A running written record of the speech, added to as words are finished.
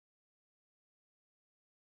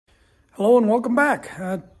Hello and welcome back.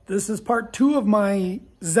 This is part 2 of my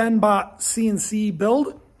Zenbot CNC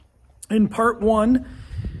build. In part 1,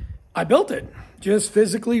 I built it. Just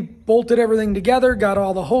physically bolted everything together, got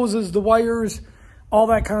all the hoses, the wires, all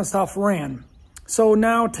that kind of stuff ran. So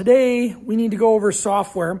now today we need to go over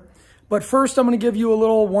software. But first I'm going to give you a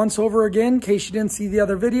little once over again in case you didn't see the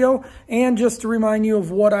other video and just to remind you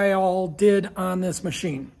of what I all did on this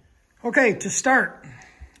machine. Okay, to start,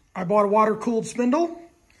 I bought a water-cooled spindle.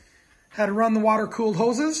 Had to run the water-cooled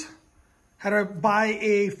hoses. Had to buy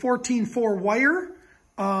a 14-4 wire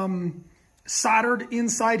soldered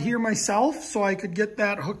inside here myself so I could get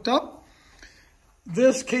that hooked up.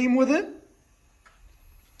 This came with it.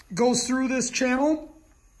 Goes through this channel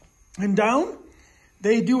and down.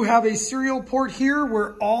 They do have a serial port here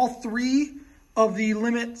where all 3 of the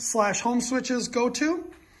limit/home switches go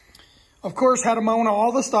to. Of course, had to mount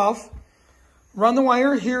all the stuff. Run the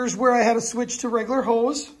wire. Here's where I had to switch to regular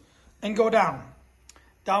hose and go down.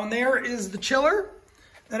 Down there is the chiller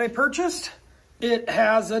that I purchased. It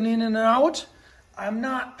has an in and out. I'm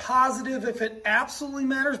not positive if it absolutely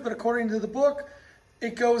matters, but according to the book,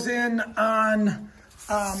 it goes in on,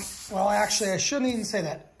 well, actually, I shouldn't even say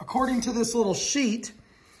that. According to this little sheet,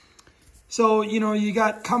 so, you know, you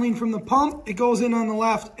got coming from the pump, it goes in on the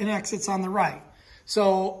left and exits on the right.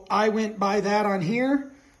 So I went by that on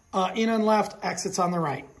here, in on left, exits on the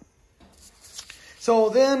right. So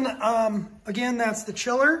then, again, that's the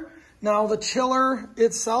chiller. Now the chiller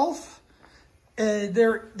itself,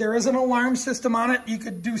 there is an alarm system on it you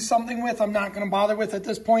could do something with. I'm not going to bother with at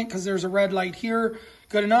this point because there's a red light here.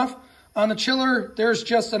 Good enough. On the chiller, there's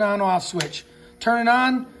just an on-off switch. Turn it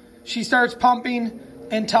on, she starts pumping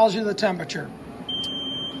and tells you the temperature.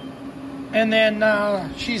 And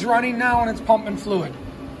then she's running now and it's pumping fluid.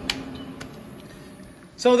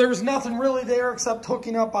 So there was nothing really there except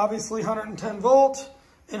hooking up, obviously, 110 volt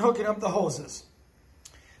and hooking up the hoses.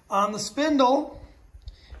 On the spindle,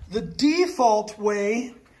 the default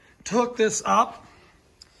way to hook this up,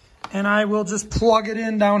 and I will just plug it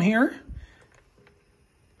in down here.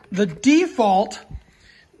 The default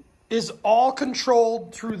is all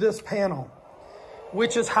controlled through this panel,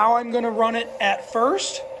 which is how I'm going to run it at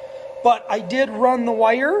first. But I did run the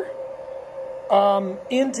wire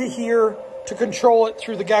into here to control it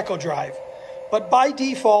through the Geckodrive. But by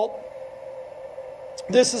default,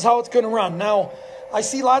 this is how it's going to run. Now, I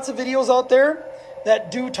see lots of videos out there that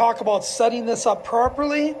do talk about setting this up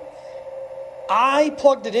properly. I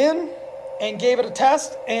plugged it in and gave it a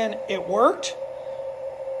test, and it worked.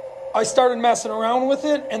 I started messing around with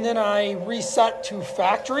it, and then I reset to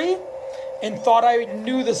factory and thought I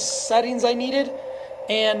knew the settings I needed,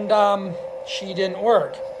 and she didn't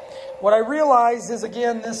work. What I realized is,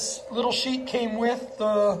 again, this little sheet came with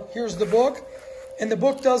here's the book. And the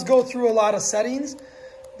book does go through a lot of settings.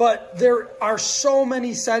 But there are so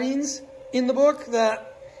many settings in the book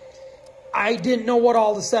that I didn't know what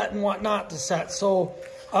all to set and what not to set. So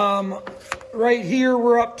right here,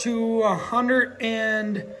 we're up to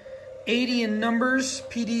 180 in numbers.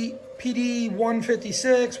 PD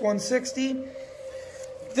 156, 160.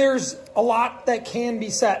 There's a lot that can be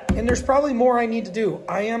set, and there's probably more I need to do.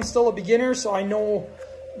 I am still a beginner, so I know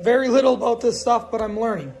very little about this stuff, but I'm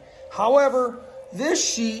learning. However, this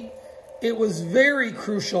sheet, it was very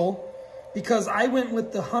crucial because I went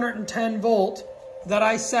with the 110 volt that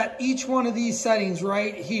I set each one of these settings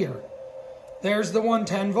right here. There's the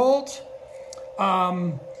 110 volt,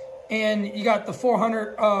 and you got the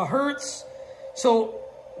 400 hertz. So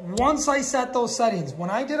once I set those settings, when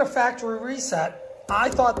I did a factory reset, I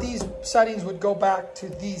thought these settings would go back to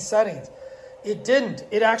these settings. It didn't.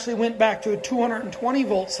 It actually went back to a 220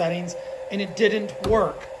 volt settings, and it didn't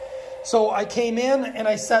work. So I came in and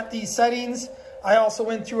I set these settings. I also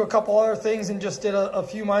went through a couple other things and just did a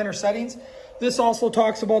few minor settings. This also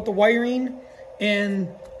talks about the wiring and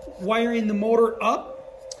wiring the motor up.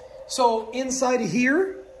 So inside of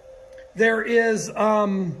here, there is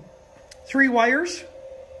 3 wires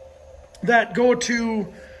that go to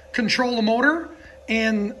control the motor,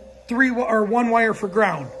 and 1 wire for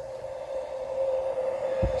ground.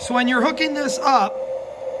 So when you're hooking this up,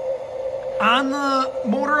 on the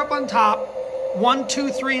motor up on top, 1,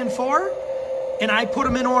 2, 3, and 4, and I put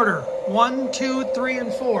them in order, 1, 2, 3,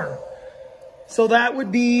 and 4. So that would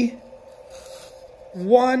be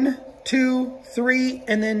 1, 2, 3,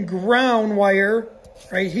 and then ground wire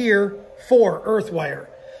right here, 4, earth wire.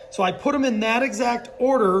 So I put them in that exact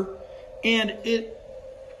order, and it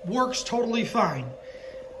works totally fine.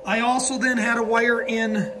 I also then had a wire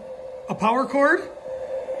in a power cord.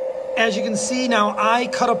 As you can see now, I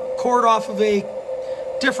cut a cord off of a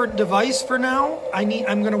different device for now.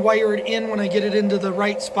 I'm going to wire it in when I get it into the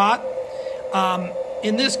right spot.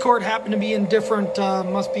 In this cord happened to be in different,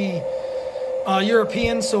 must be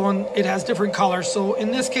European, so it has different colors. So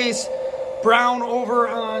in this case, brown over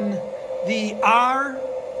on the R,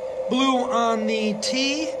 blue on the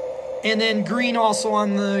T, and then green also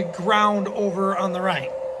on the ground over on the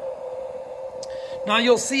right. Now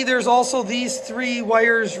you'll see there's also these 3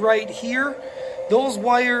 wires right here. Those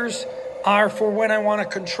wires are for when I want to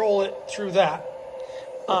control it through that.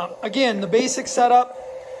 Again, the basic setup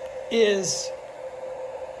is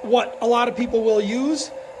what a lot of people will use.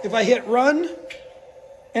 If I hit run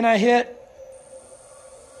and I hit,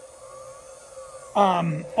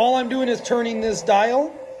 all I'm doing is turning this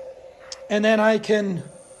dial, and then I can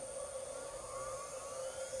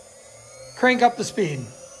crank up the speed.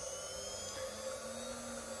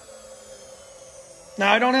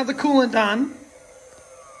 Now I don't have the coolant on,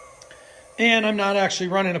 and I'm not actually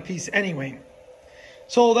running a piece anyway.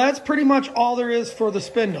 So that's pretty much all there is for the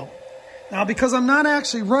spindle. Now because I'm not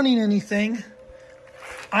actually running anything,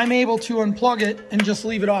 I'm able to unplug it and just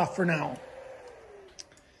leave it off for now.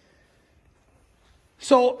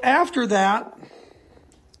 So after that,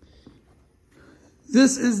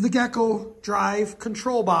 this is the Geckodrive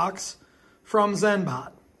control box from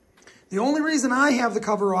Zenbot. The only reason I have the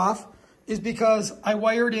cover off is because I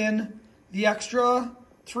wired in the extra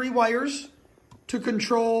 3 wires to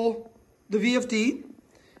control the VFD,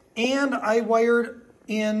 and I wired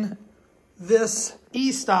in this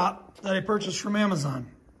e-stop that I purchased from Amazon.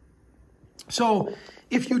 So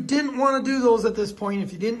if you didn't want to do those at this point,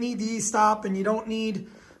 if you didn't need the e-stop and you don't need,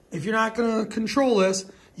 if you're not going to control this,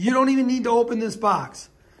 you don't even need to open this box.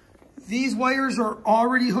 These wires are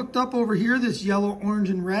already hooked up over here, this yellow, orange,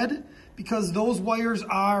 and red, because those wires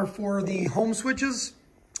are for the home switches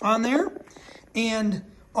on there, and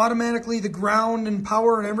automatically the ground and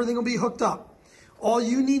power and everything will be hooked up. All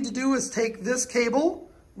you need to do is take this cable,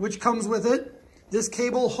 which comes with it. This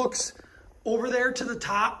cable hooks over there to the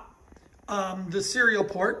top, the serial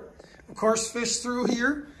port, of course, fish through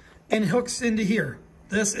here and hooks into here.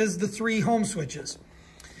 This is the 3 home switches.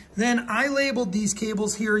 Then I labeled these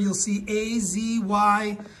cables here. You'll see A, Z,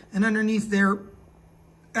 Y, and underneath there,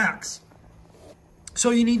 X.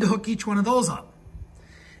 So you need to hook each one of those up.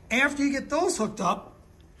 After you get those hooked up,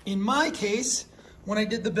 in my case, when I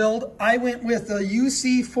did the build, I went with a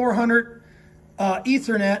UC400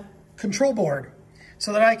 Ethernet control board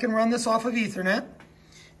so that I can run this off of Ethernet.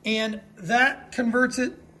 And that converts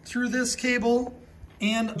it through this cable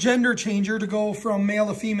and gender changer to go from male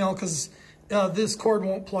to female, because this cord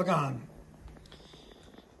won't plug on.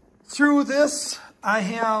 Through this, I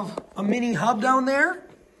have a mini hub down there.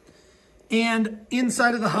 And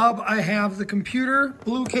inside of the hub, I have the computer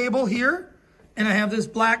blue cable here. And I have this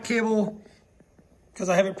black cable, because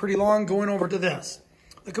I have it pretty long, going over to this.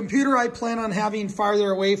 The computer I plan on having farther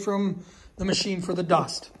away from the machine for the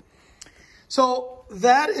dust. So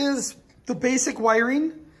that is the basic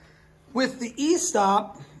wiring. With the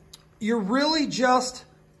e-stop, you're really just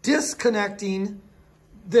disconnecting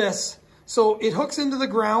this. So it hooks into the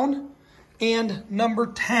ground and number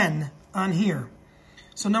 10 on here.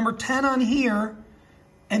 So number 10 on here,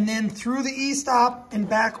 and then through the e-stop and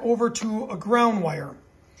back over to a ground wire.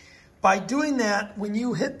 By doing that, when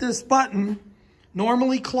you hit this button,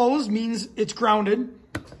 normally closed means it's grounded.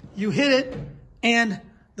 You hit it and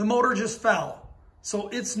the motor just fell. So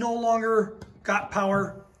it's no longer got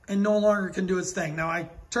power and no longer can do its thing. Now I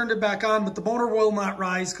turned it back on, but the motor will not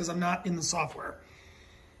rise because I'm not in the software.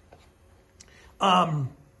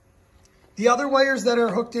 The other wires that are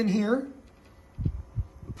hooked in here,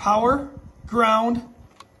 power, ground,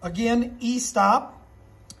 again, e-stop.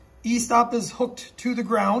 E-stop is hooked to the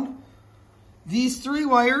ground. These 3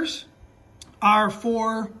 wires are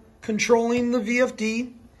for controlling the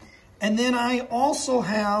VFD. And then I also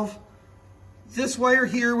have this wire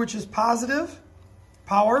here, which is positive,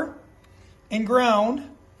 power, and ground.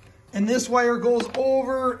 And this wire goes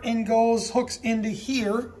over and hooks into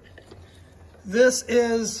here. This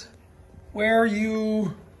is where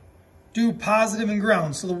you do positive and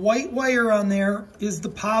ground. So the white wire on there is the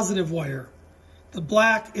positive wire. The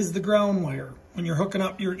black is the ground wire when you're hooking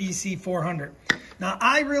up your EC400. Now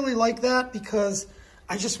I really like that because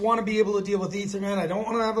I just want to be able to deal with Ethernet. I don't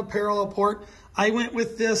want to have a parallel port. I went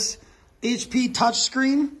with this HP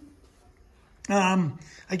touchscreen.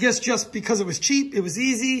 I guess just because it was cheap, it was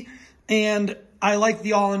easy, and I like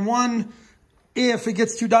the all-in-one. If it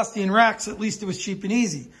gets too dusty and wrecks, at least it was cheap and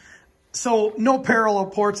easy. So no parallel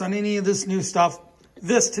ports on any of this new stuff.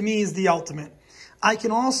 This to me is the ultimate. I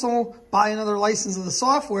can also buy another license of the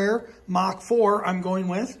software, MACH 4 I'm going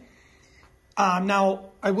with.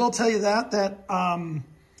 Now, I will tell you that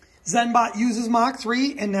Zenbot uses Mach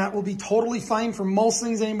 3, and that will be totally fine for most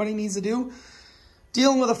things anybody needs to do.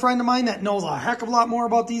 Dealing with a friend of mine that knows a heck of a lot more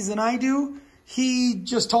about these than I do, he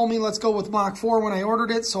just told me let's go with Mach 4 when I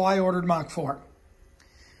ordered it, so I ordered Mach 4.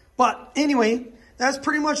 But anyway, that's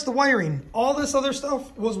pretty much the wiring. All this other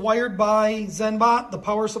stuff was wired by Zenbot. The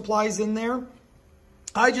power supply's in there.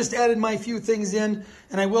 I just added my few things in,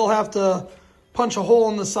 and I will have to punch a hole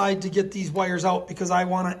in the side to get these wires out because I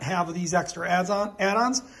want to have these extra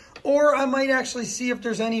add-ons. Or I might actually see if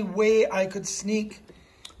there's any way I could sneak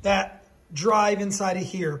that drive inside of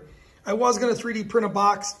here. I was going to 3D print a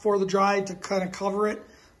box for the drive to kind of cover it,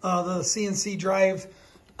 the CNC drive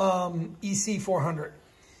UC400.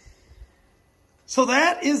 So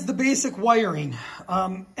that is the basic wiring.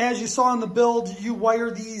 As you saw in the build, you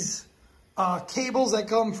wire these cables that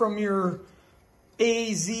come from your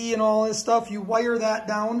A, Z, and all this stuff. You wire that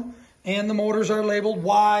down, and the motors are labeled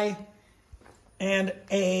Y and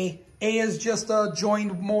A. A is just a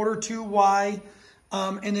joined motor to Y,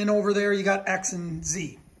 and then over there you got X and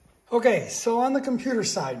Z. Okay, so on the computer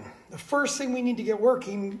side, the first thing we need to get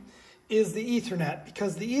working is the Ethernet,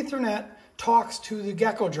 because the Ethernet talks to the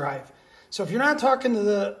Geckodrive. So if you're not talking to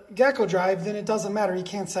the Geckodrive, then it doesn't matter. You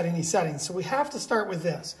can't set any settings. So we have to start with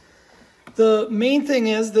this. The main thing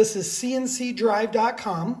is this is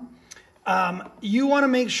cncdrive.com. You want to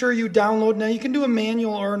make sure you download. Now you can do a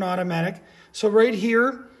manual or an automatic. So right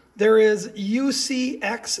here, there is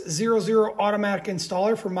UCX00 automatic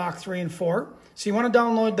installer for Mach 3 and 4. So you want to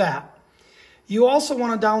download that. You also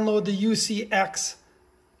want to download the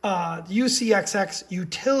UCXX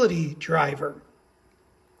utility driver.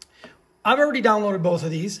 I've already downloaded both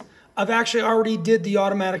of these. I've actually already did the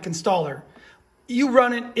automatic installer. You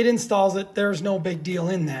run it, it installs it. There's no big deal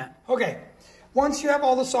in that. Okay, once you have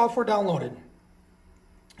all the software downloaded,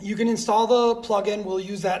 you can install the plugin. We'll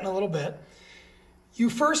use that in a little bit. You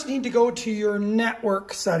first need to go to your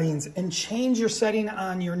network settings and change your setting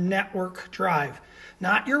on your network drive,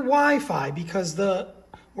 not your Wi-Fi, because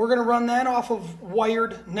we're going to run that off of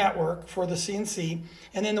wired network for the CNC.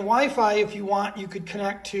 And then the Wi-Fi, if you want, you could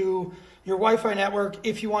connect to your Wi-Fi network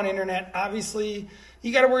if you want internet. Obviously,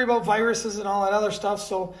 you got to worry about viruses and all that other stuff,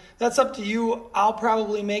 so that's up to you. I'll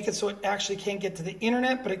probably make it so it actually can't get to the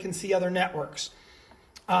internet, but it can see other networks.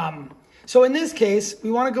 So in this case,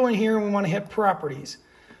 we want to go in here and we want to hit properties.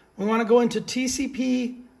 We want to go into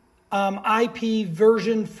TCP IP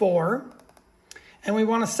version 4, and we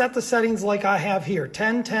want to set the settings like I have here,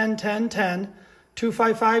 10, 10, 10, 10,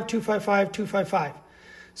 255, 255, 255.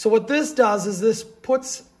 So what this does is this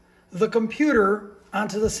puts the computer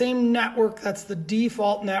onto the same network that's the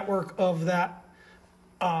default network of that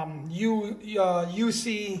UC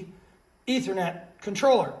Ethernet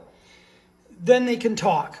controller. Then they can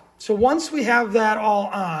talk. So once we have that all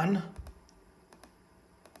on,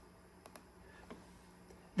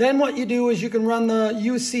 then what you do is you can run the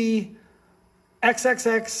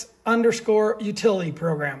UCXXX_ utility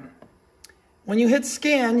program. When you hit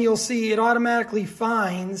scan, you'll see it automatically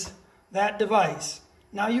finds that device.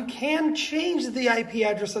 Now you can change the IP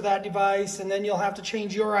address of that device, and then you'll have to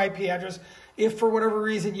change your IP address if for whatever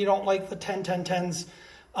reason you don't like the 10-10-10s.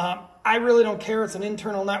 I really don't care. It's an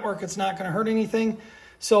internal network. It's not going to hurt anything.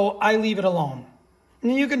 So I leave it alone.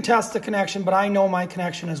 And you can test the connection, but I know my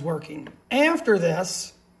connection is working. After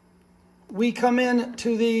this, we come in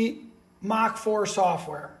to the Mach 4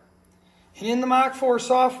 software. And in the Mach 4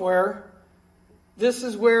 software, this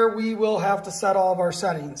is where we will have to set all of our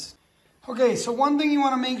settings. Okay, so one thing you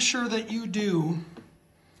want to make sure that you do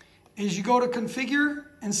is you go to Configure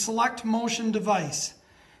and select Motion Device.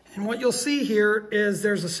 And what you'll see here is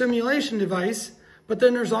there's a simulation device, but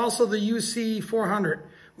then there's also the UC400.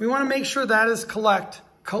 We want to make sure that is clicked.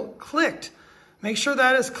 Make sure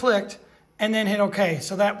that is clicked and then hit OK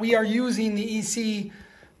so that we are using the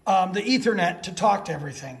Ethernet to talk to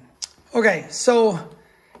everything. Okay, so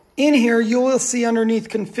in here you will see underneath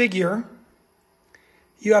Configure,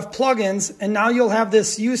 you have plugins, and now you'll have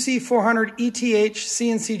this UC400ETH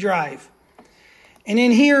CNC drive. And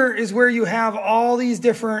in here is where you have all these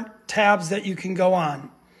different tabs that you can go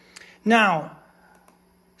on. Now,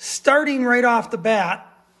 starting right off the bat,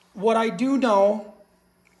 what I do know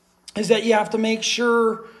is that you have to make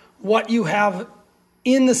sure what you have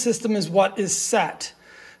in the system is what is set.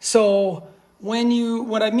 So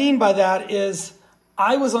what I mean by that is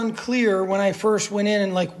I was unclear when I first went in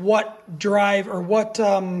and like what drive or what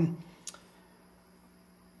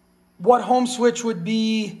home switch would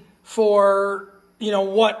be for, you know,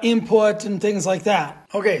 what input and things like that.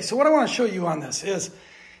 Okay, so what I want to show you on this is,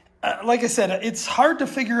 like I said, it's hard to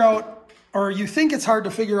figure out, or you think it's hard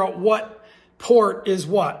to figure out what port is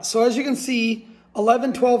what. So as you can see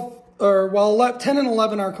 11, 12, or well, 10 and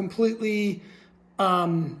 11 are completely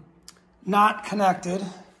not connected.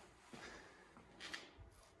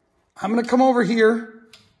 I'm going to come over here.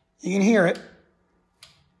 You can hear it.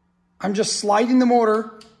 I'm just sliding the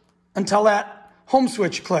motor until that home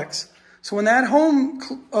switch clicks. So when that home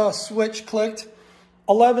switch clicked,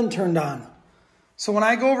 11 turned on. So when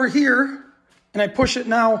I go over here and I push it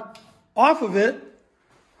now off of it,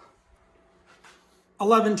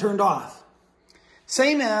 11 turned off.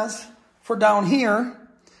 Same as for down here,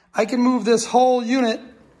 I can move this whole unit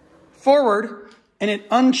forward and it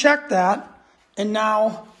unchecked that, and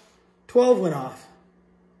now 12 went off.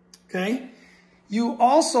 Okay? You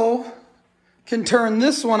also can turn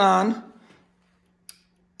this one on.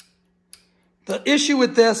 The issue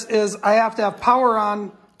with this is I have to have power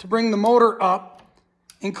on to bring the motor up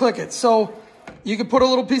and click it. So you could put a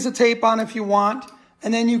little piece of tape on if you want,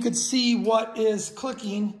 and then you could see what is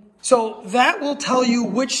clicking. So that will tell you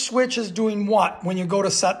which switch is doing what when you go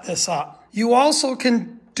to set this up. You also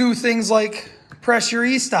can do things like press your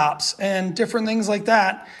e-stops and different things like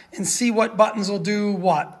that and see what buttons will do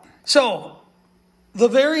what. So the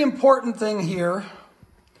very important thing here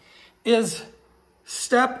is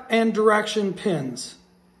step and direction pins.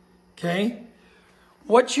 Okay?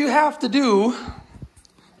 What you have to do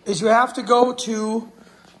is you have to go to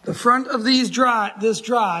the front of this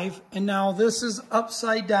drive, and now this is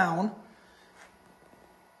upside down.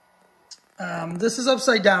 This is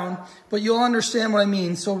upside down, but you'll understand what I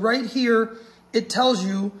mean. So right here, it tells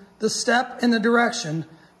you the step and the direction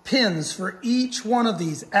pins for each one of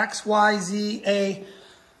these, X, Y, Z, A.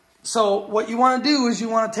 So what you want to do is you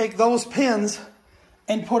want to take those pins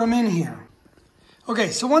and put them in here. Okay,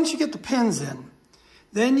 so once you get the pins in,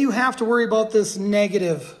 then you have to worry about this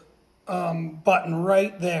negative button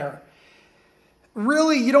right there.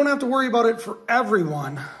 Really, you don't have to worry about it for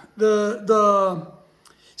everyone.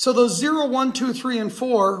 So those 0, 1, 2, 3, and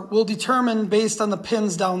 4 will determine based on the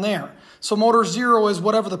pins down there. So motor 0 is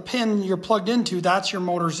whatever the pin you're plugged into, that's your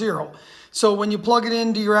motor 0. So when you plug it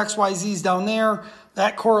into your XYZs down there,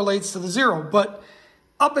 that correlates to the 0. But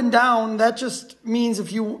up and down, that just means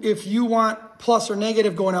if you want plus or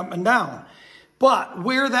negative going up and down. But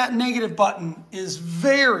where that negative button is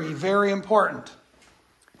very, very important.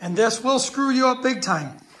 And this will screw you up big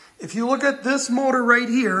time. If you look at this motor right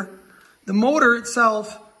here, the motor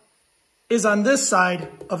itself is on this side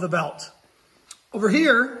of the belt. Over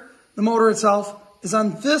here, the motor itself is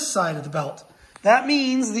on this side of the belt. That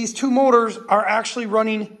means these two motors are actually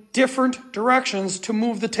running different directions to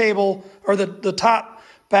move the table or the top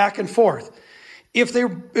back and forth. If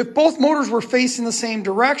both motors were facing the same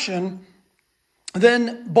direction,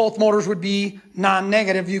 then both motors would be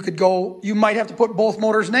non-negative. You might have to put both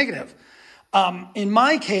motors negative. In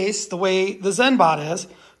my case, the way the Zenbot is,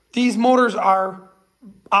 these motors are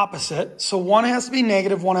opposite. So one has to be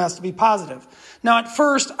negative, one has to be positive. Now at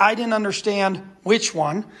first, I didn't understand which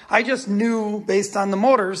one. I just knew based on the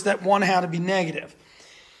motors that one had to be negative.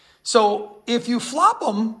 So if you flop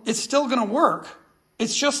them, it's still going to work.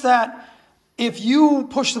 It's just that if you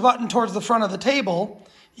push the button towards the front of the table,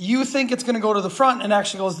 you think it's going to go to the front and it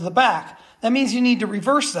actually goes to the back. That means you need to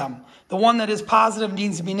reverse them. The one that is positive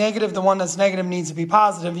needs to be negative. The one that's negative needs to be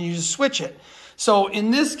positive, and you just switch it. So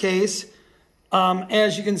in this case,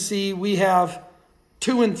 as you can see, we have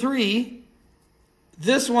 2 and 3.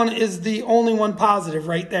 This one is the only one positive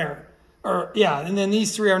right there. And then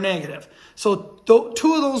these 3 are negative. So 2 of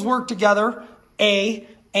those work together, A,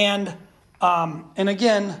 and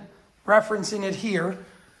again, referencing it here,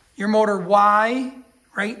 your motor Y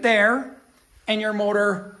right there, and your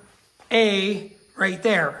motor A right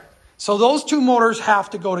there. So those 2 motors have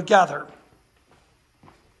to go together.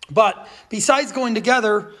 But besides going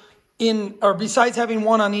together, besides having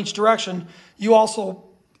one on each direction, you also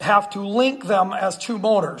have to link them as 2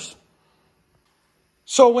 motors.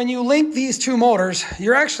 So when you link these 2 motors,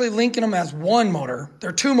 you're actually linking them as 1 motor.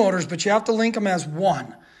 They're 2 motors, but you have to link them as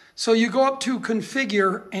 1. So you go up to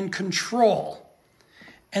configure and control.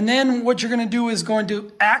 And then what you're going to do is going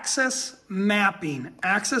to access mapping.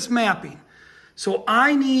 Access mapping. So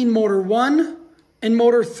I need motor 1 and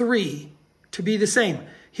motor 3 to be the same.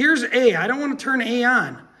 Here's A. I don't want to turn A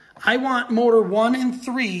on. I want motor 1 and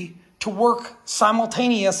 3 to work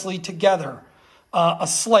simultaneously together, a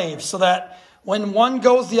slave, so that when one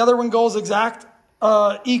goes, the other one goes exact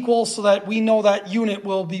equal, so that we know that unit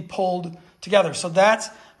will be pulled together. So that's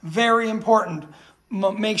very important.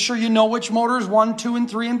 Make sure you know which motors 1, 2, and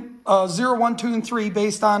 3, and 0, 1, 2, and 3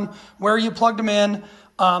 based on where you plugged them in,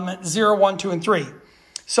 0, 1, 2, and 3.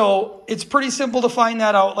 So it's pretty simple to find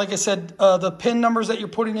that out. Like I said, the pin numbers that you're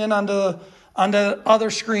putting in onto on the other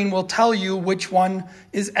screen will tell you which one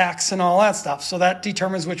is X and all that stuff. So that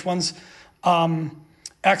determines which one's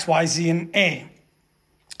X, Y, Z, and A.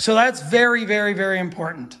 So that's very, very, very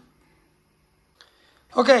important.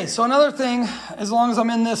 Okay, so another thing, as long as I'm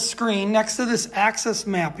in this screen, next to this axis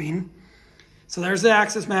mapping, so there's the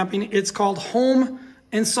axis mapping, it's called home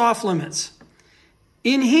and soft limits.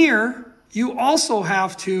 In here, you also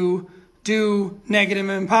have to do negative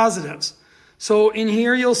and positives. So in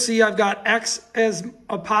here, you'll see I've got X as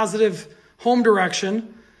a positive home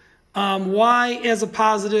direction, Y as a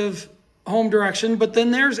positive home direction, but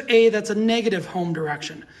then there's A that's a negative home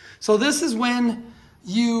direction. So this is when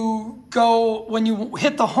you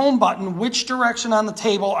hit the home button, which direction on the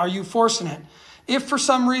table are you forcing it? If for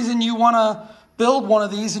some reason you want to build one of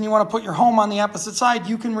these and you want to put your home on the opposite side,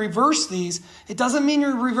 you can reverse these. It doesn't mean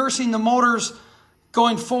you're reversing the motors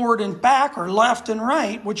going forward and back or left and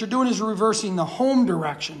right. What you're doing is reversing the home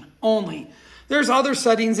direction only. There's other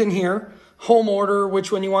settings in here. Home order,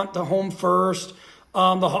 which when you want the home first, the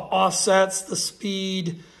offsets, the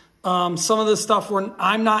speed, some of the stuff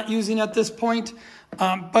I'm not using at this point.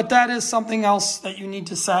 But that is something else that you need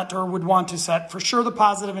to set or would want to set. For sure, the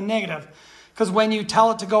positive and negative. Because when you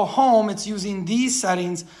tell it to go home, it's using these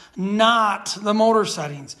settings, not the motor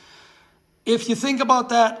settings. If you think about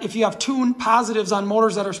that, if you have two positives on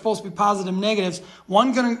motors that are supposed to be positive and negatives,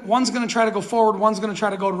 one's going to try to go forward, one's going to try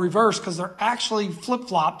to go to reverse because they're actually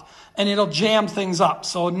flip-flopped and it'll jam things up.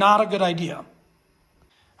 So not a good idea.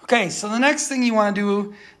 Okay, so the next thing you want to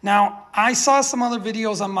do, now I saw some other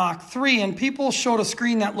videos on Mach 3 and people showed a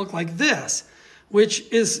screen that looked like this, which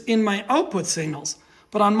is in my output signals.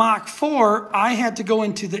 But on Mach 4, I had to go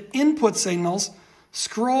into the input signals,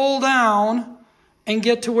 scroll down, and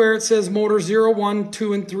get to where it says motor 0, 1,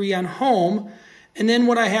 2, and 3 on home. And then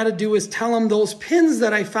what I had to do is tell them those pins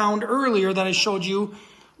that I found earlier that I showed you,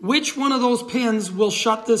 which one of those pins will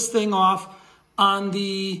shut this thing off on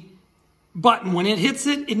the button. When it hits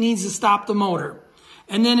it, it needs to stop the motor.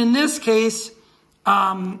 And then in this case,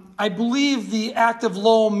 I believe the active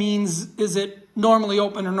low means is it normally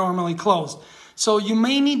open or normally closed. So you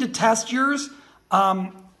may need to test yours.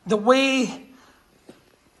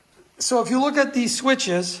 So if you look at these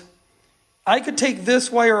switches, I could take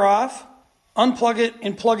this wire off, unplug it,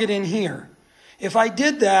 and plug it in here. If I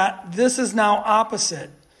did that, this is now opposite.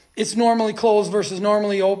 It's normally closed versus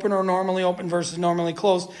normally open, or normally open versus normally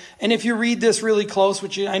closed. And if you read this really close,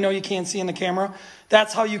 which I know you can't see in the camera,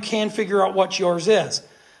 that's how you can figure out what yours is.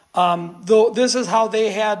 Though this is how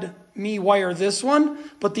they had me wire this one,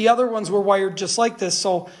 but the other ones were wired just like this.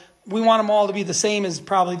 So we want them all to be the same is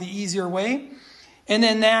probably the easier way. And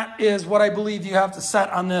then that is what I believe you have to set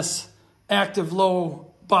on this active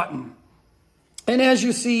low button. And as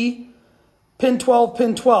you see, pin 12,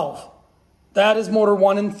 pin 12. That is motor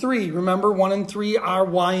 1 and 3. Remember, 1 and 3 are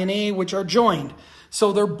Y and A, which are joined.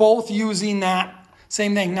 So they're both using that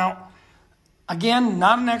same thing. Now, again,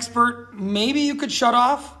 not an expert. Maybe you could shut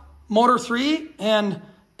off motor 3 and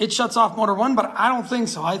it shuts off motor 1, but I don't think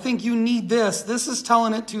so. I think you need this. This is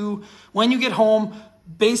telling it to, when you get home,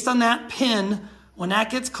 based on that pin, when that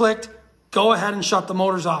gets clicked, go ahead and shut the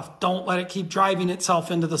motors off. Don't let it keep driving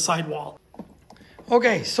itself into the sidewall.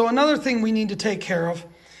 Okay, so another thing we need to take care of,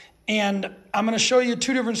 and I'm going to show you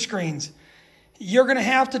two different screens. You're going to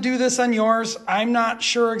have to do this on yours. I'm not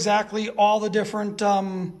sure exactly all the different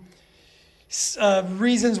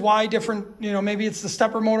reasons why different, maybe it's the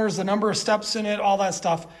stepper motors, the number of steps in it, all that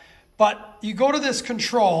stuff. But you go to this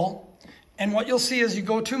control, and what you'll see is you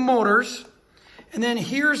go to motors, and then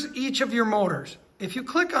here's each of your motors. If you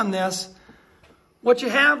click on this, what you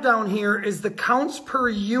have down here is the counts per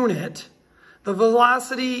unit, the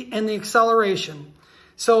velocity, and the acceleration.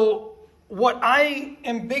 So what I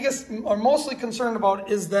am biggest or mostly concerned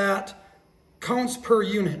about is that counts per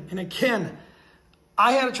unit. And again,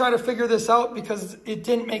 I had to try to figure this out because it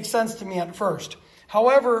didn't make sense to me at first.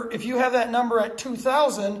 However, if you have that number at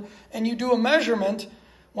 2,000 and you do a measurement,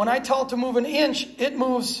 when I tell it to move an inch, it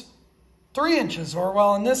moves 3 inches, or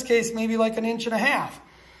well, in this case, maybe like 1.5 inches.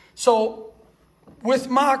 So with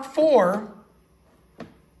Mach 4,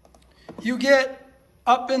 you get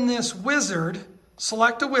up in this wizard,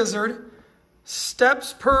 select a wizard,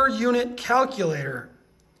 steps per unit calculator.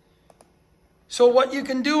 So what you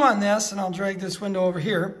can do on this, and I'll drag this window over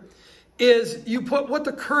here, is you put what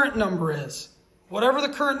the current number is. Whatever the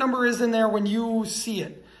current number is in there when you see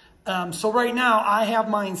it. So right now, I have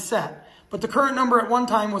mine set. But the current number at one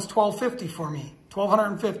time was 1250 for me,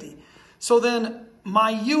 1250. So then my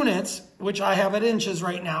units, which I have at inches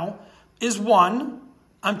right now, is 1.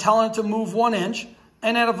 I'm telling it to move 1 inch.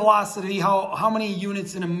 And at a velocity, how many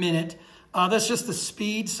units in a minute? That's just the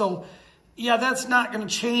speed. So yeah, that's not going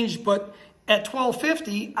to change, but at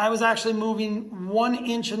 1250, I was actually moving 1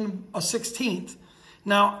 inch and a 16th.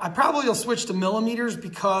 Now, I probably will switch to millimeters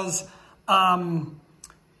because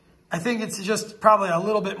I think it's just probably a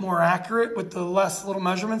little bit more accurate with the less little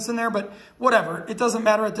measurements in there, but whatever, it doesn't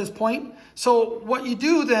matter at this point. So what you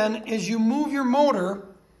do then is you move your motor,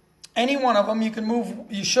 any one of them, you can move,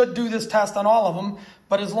 you should do this test on all of them,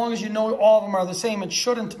 but as long as you know all of them are the same, it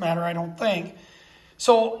shouldn't matter, I don't think.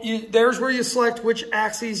 So there's where you select which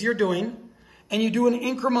axes you're doing, and you do an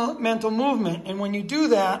incremental movement. And when you do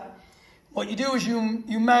that, what you do is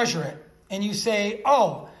you measure it, and you say,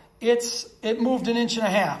 oh, it moved 1.5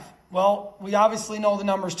 inches. Well, we obviously know the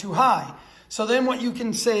number's too high. So then what you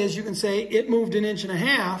can say is you can say it moved 1.5 inches.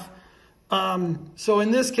 So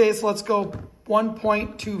in this case, let's go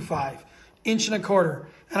 1.25, 1.25 inches.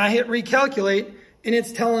 And I hit recalculate, and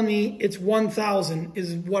it's telling me it's 1,000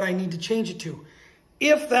 is what I need to change it to.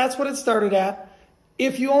 If that's what it started at,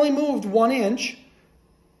 if you only moved 1 inch,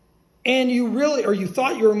 and you really, or you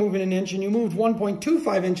thought you were moving 1 inch and you moved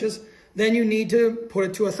 1.25 inches, then you need to put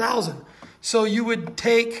it to 1,000. So you would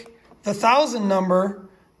take the 1,000 number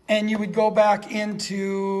and you would go back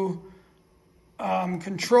into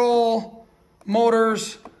control,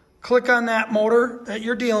 motors, click on that motor that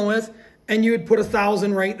you're dealing with, and you would put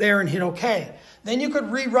 1,000 right there and hit OK. Then you could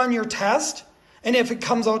rerun your test, and if it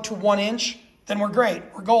comes out to 1 inch, then we're great,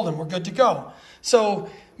 we're golden, we're good to go. So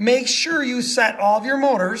make sure you set all of your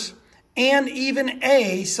motors and even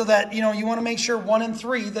A, so that you want to make sure 1 and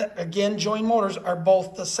 3, that again, join motors, are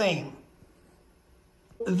both the same.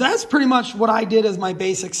 That's pretty much what I did as my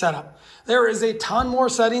basic setup. There is a ton more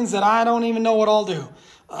settings that I don't even know what I'll do.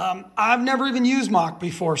 I've never even used MACH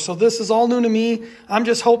before, so this is all new to me. I'm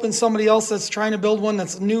just hoping somebody else that's trying to build one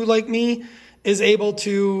that's new like me is able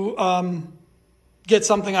to get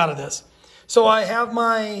something out of this. So I have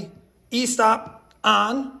my e-stop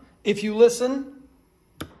on. If you listen,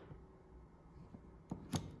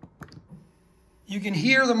 you can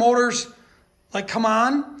hear the motors like come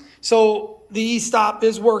on. So the e-stop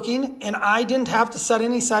is working, and I didn't have to set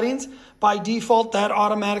any settings. By default, that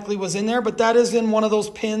automatically was in there, but that is in one of those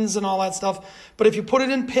pins and all that stuff. But if you put it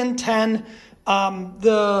in pin 10,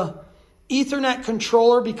 the Ethernet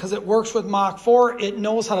controller, because it works with Mach 4, it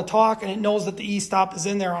knows how to talk, and it knows that the e-stop is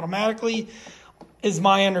in there automatically, is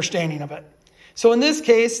my understanding of it. So in this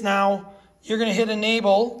case, now you're going to hit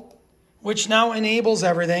enable, which now enables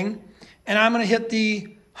everything. And I'm going to hit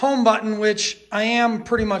the home button, which I am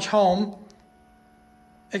pretty much home,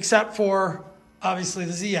 except for obviously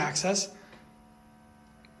the Z-axis.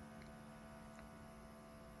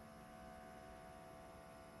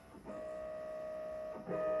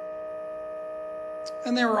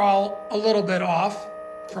 And they were all a little bit off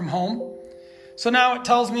from home. So now it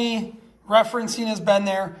tells me referencing has been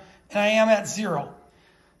there, and I am at 0.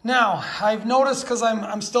 Now, I've noticed, because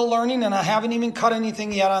I'm still learning, and I haven't even cut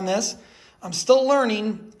anything yet on this. I'm still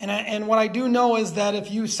learning, and what I do know is that if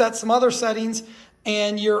you set some other settings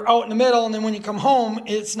and you're out in the middle, and then when you come home,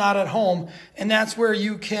 it's not at home. And that's where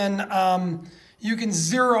you can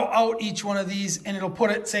zero out each one of these, and it'll put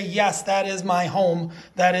it, say, yes, that is my home.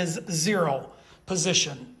 That is 0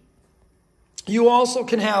 position. You also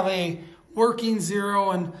can have a working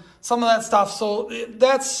 0 and some of that stuff. So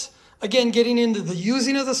that's, again, getting into the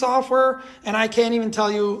using of the software, and I can't even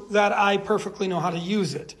tell you that I perfectly know how to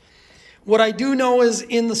use it. What I do know is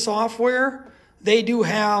in the software, they do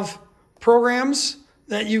have programs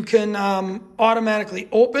that you can automatically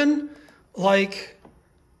open, like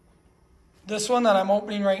this one that I'm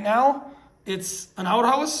opening right now. It's an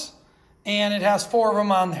outhouse, and it has 4 of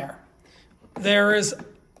them on there. There is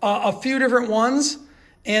a few different ones,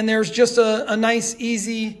 and there's just a nice,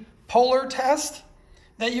 easy polar test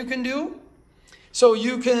that you can do. So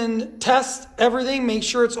you can test everything, make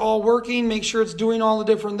sure it's all working, make sure it's doing all the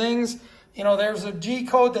different things. There's a G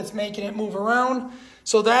code that's making it move around.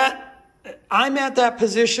 So that I'm at that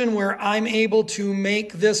position where I'm able to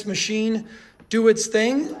make this machine do its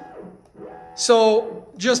thing. So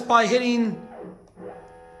just by hitting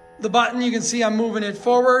the button, you can see I'm moving it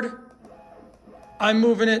forward. I'm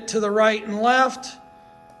moving it to the right and left,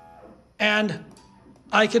 and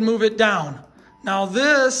I can move it down. Now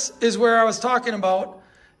this is where I was talking about.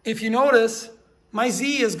 If you notice, my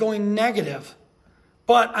Z is going negative,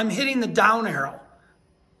 but I'm hitting the down arrow.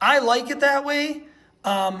 I like it that way,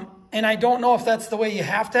 and I don't know if that's the way you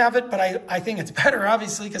have to have it, but I think it's better,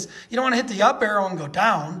 obviously, because you don't want to hit the up arrow and go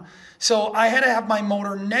down. So I had to have my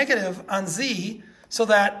motor negative on Z so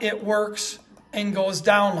that it works and goes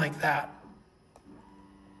down like that.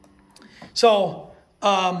 So,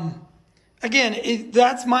 again,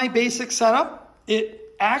 that's my basic setup.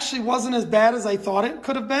 actually wasn't as bad as I thought it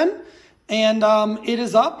could have been. And it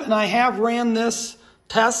is up, and I have ran this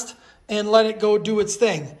test and let it go do its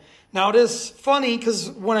thing. Now it is funny because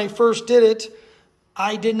when I first did it,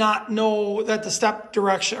 I did not know that the step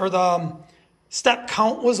direction or the step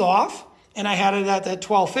count was off, and I had it at that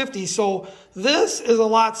 1250. So this is a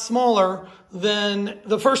lot smaller than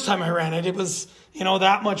the first time I ran it. It was, you know,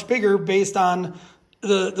 that much bigger based on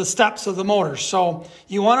the steps of the motor. So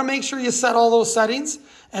you want to make sure you set all those settings.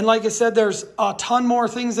 And like I said, there's a ton more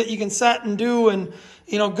things that you can set and do, and,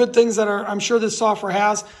 you know, good things that I'm sure this software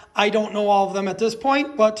has. I don't know all of them at this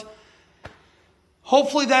point, but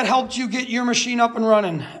hopefully that helped you get your machine up and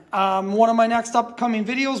running. One of my next upcoming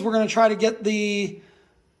videos, we're going to try to get the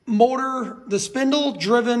motor, the spindle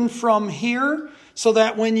driven from here so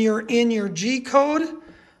that when you're in your G code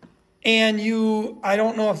and I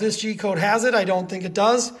don't know if this G code has it. I don't think it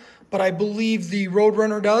does, but I believe the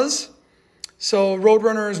Roadrunner does. So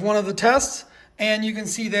Roadrunner is one of the tests, and you can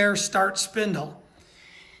see there, start spindle.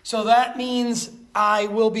 So that means I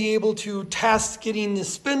will be able to test getting the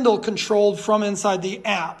spindle controlled from inside the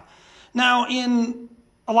app. Now, in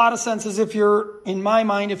a lot of senses, in my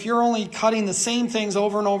mind, if you're only cutting the same things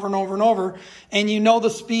over and over and over and over, and you know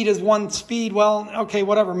the speed is one speed, well, okay,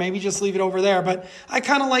 whatever, maybe just leave it over there. But I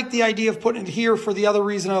kind of like the idea of putting it here for the other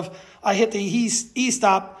reason of I hit the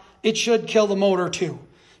E-stop, it should kill the motor too.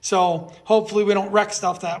 So hopefully we don't wreck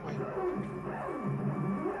stuff that way.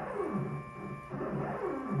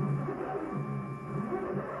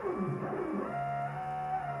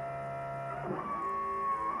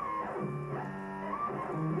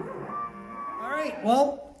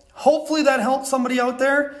 Well, hopefully that helped somebody out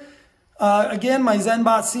there. Again, my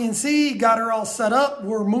Zenbot CNC, got her all set up.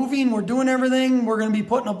 We're moving, we're doing everything. We're going to be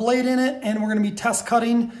putting a blade in it, and we're going to be test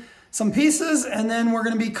cutting some pieces, and then we're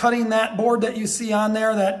going to be cutting that board that you see on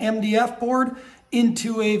there, that MDF board,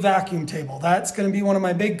 into a vacuum table. That's going to be one of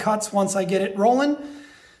my big cuts once I get it rolling.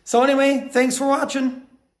 So anyway, thanks for watching.